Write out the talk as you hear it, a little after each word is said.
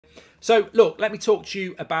So, look, let me talk to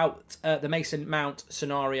you about the Mason Mount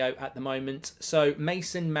scenario at the moment. So,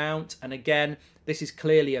 Mason Mount, and again, this is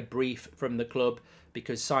clearly a brief from the club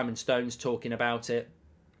because Simon Stone's talking about it.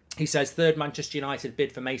 He says third Manchester United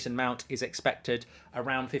bid for Mason Mount is expected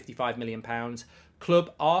around £55 million.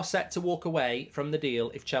 Club are set to walk away from the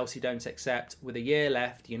deal if Chelsea don't accept. With a year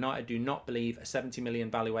left, United do not believe a 70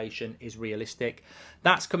 million valuation is realistic.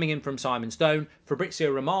 That's coming in from Simon Stone.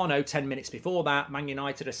 Fabrizio Romano, 10 minutes before that, Man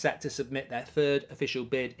United are set to submit their third official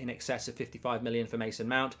bid in excess of 55 million for Mason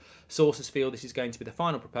Mount. Sources feel this is going to be the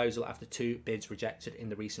final proposal after 2 bids rejected in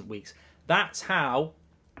the recent weeks. That's how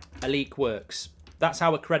a leak works. That's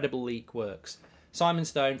how a credible leak works. Simon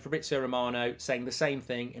Stone, Fabrizio Romano saying the same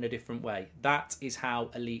thing in a different way. That is how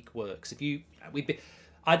a leak works.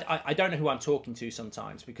 I don't know who I'm talking to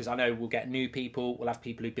sometimes because I know we'll get new people. We'll have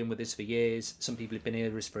people who've been with us for years. Some people who've been here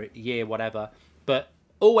with us for a year, whatever. But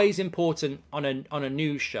always important on a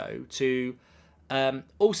news show to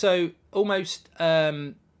also almost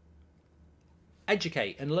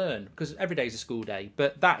educate and learn, because every day is a school day.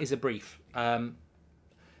 But that is a brief.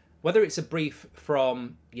 Whether it's a brief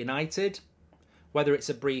from United, whether it's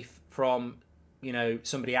a brief from,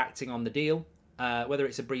 somebody acting on the deal, whether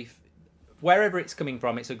it's a brief, wherever it's coming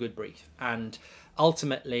from, it's a good brief. And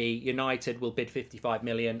ultimately, United will bid 55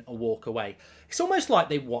 million and walk away. It's almost like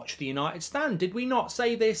they watched the United Stand. Did we not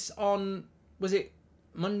say this on, was it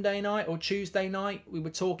Monday night or Tuesday night? We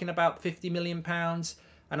were talking about £50 million.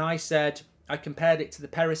 And I said, I compared it to the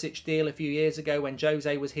Perisic deal a few years ago when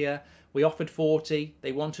Jose was here. We offered 40,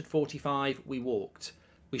 they wanted 45, we walked.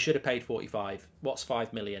 We should have paid 45. What's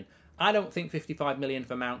 5 million? I don't think 55 million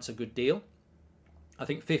for Mount's a good deal. I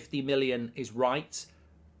think 50 million is right.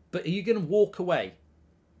 But are you going to walk away?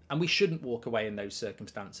 And we shouldn't walk away in those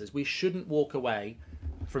circumstances. We shouldn't walk away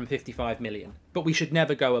from 55 million. But we should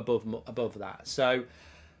never go above that. So,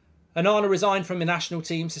 Onana resigned from the national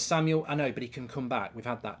team, says Samuel. I know, but he can come back. We've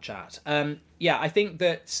had that chat. Yeah, I think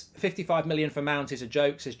that 55 million for Mount is a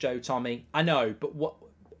joke, says Joe Tommy. I know, but what...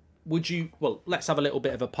 Would you, well, let's have a little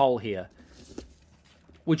bit of a poll here.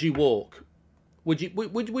 Would you walk? Would you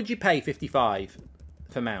pay 55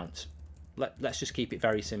 for Mount? Let's just keep it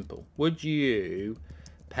very simple. Would you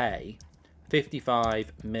pay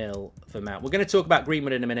 55 mil for Mount? We're going to talk about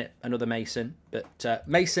Greenwood in a minute, another Mason. But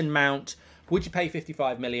Mason Mount, would you pay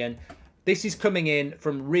 55 million? This is coming in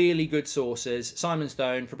from really good sources. Simon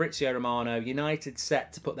Stone, Fabrizio Romano, United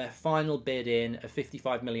set to put their final bid in of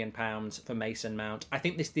 £55 million for Mason Mount. I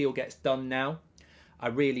think this deal gets done now. I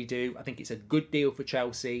really do. I think it's a good deal for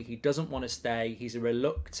Chelsea. He doesn't want to stay. He's a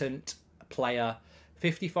reluctant player.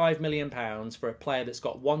 £55 million for a player that's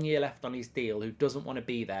got 1 year left on his deal who doesn't want to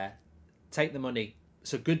be there. Take the money.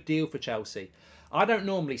 It's a good deal for Chelsea. I don't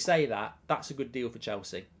normally say that. That's a good deal for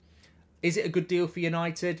Chelsea. Is it a good deal for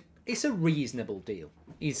United? It's a reasonable deal.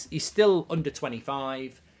 He's still under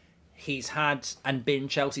 25. He's had and been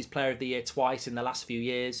Chelsea's Player of the Year twice in the last few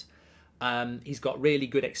years. He's got really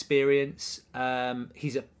good experience.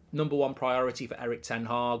 He's a #1 priority for Eric Ten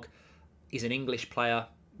Hag. He's an English player,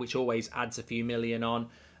 which always adds a few million on.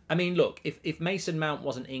 I mean, look, if Mason Mount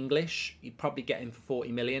wasn't English, you'd probably get him for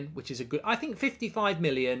 40 million, which is a good... I think 55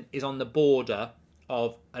 million is on the border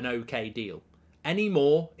of an okay deal. Any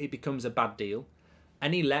more, it becomes a bad deal.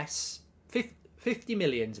 Any less, 50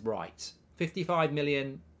 million's right. 55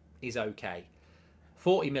 million is okay.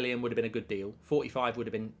 40 million would have been a good deal. 45 would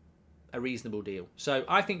have been a reasonable deal. So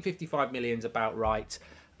I think 55 million's about right.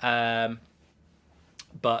 But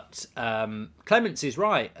Clements is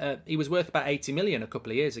right. He was worth about 80 million a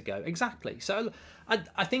couple of years ago. Exactly. So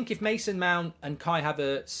I think if Mason Mount and Kai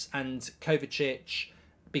Havertz and Kovacic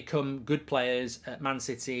become good players at Man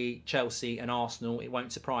City, Chelsea and Arsenal, it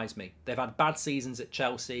won't surprise me. They've had bad seasons at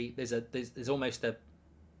Chelsea. There's a big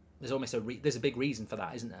reason for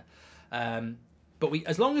that, isn't there? But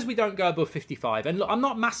as long as we don't go above 55, and look, I'm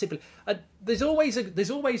not massively. There's always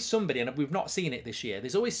somebody, and we've not seen it this year.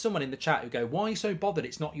 There's always someone in the chat who go, "Why are you so bothered?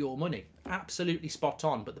 It's not your money." Absolutely spot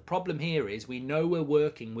on. But the problem here is we know we're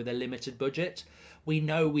working with a limited budget. We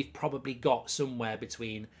know we've probably got somewhere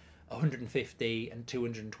between 150 and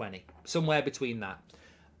 220, somewhere between that.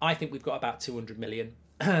 I think we've got about 200 million.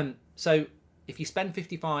 So if you spend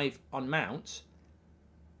 55 on Mount,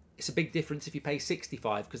 it's a big difference if you pay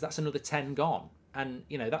 65, because that's another 10 gone. And,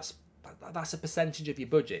 that's a percentage of your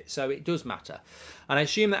budget. So it does matter. And I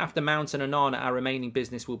assume that after Mount and Onana, our remaining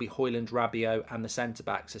business will be Højlund, Rabiot and the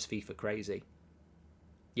centre-backs as FIFA crazy.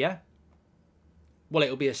 Yeah? Well,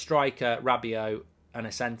 it'll be a striker, Rabiot and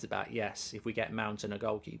a centre-back, yes, if we get Mount and a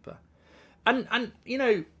goalkeeper. And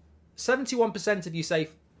 71% of you say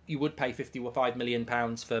you would pay £55 million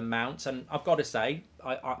for Mount, and I've got to say,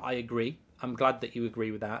 I agree. I'm glad that you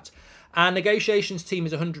agree with that. Our negotiations team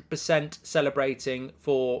is 100% celebrating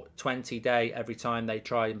for 20-day every time they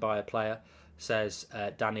try and buy a player, says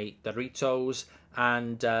Danny Doritos.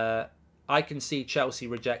 And I can see Chelsea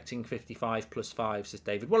rejecting 55 plus 5, says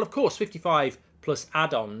David. Well, of course, 55 plus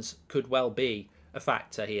add-ons could well be a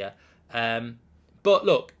factor here. But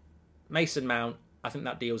look, Mason Mount, I think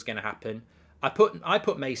that deal's going to happen. I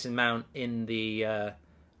put Mason Mount in the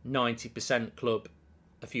 90% club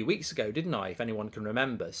a few weeks ago, didn't I? If anyone can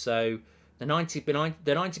remember. So the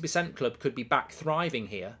 90% club could be back thriving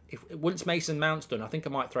here. If once Mason Mount's done, I think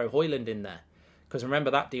I might throw Højlund in there, because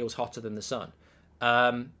remember that deal's hotter than the sun.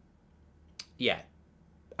 Yeah,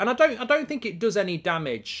 and I don't think it does any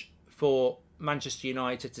damage for Manchester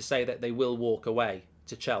United to say that they will walk away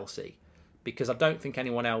to Chelsea, because I don't think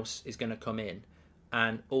anyone else is going to come in.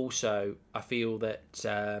 And also, I feel that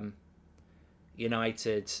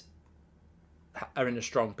United are in a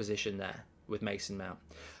strong position there with Mason Mount.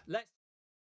 Let's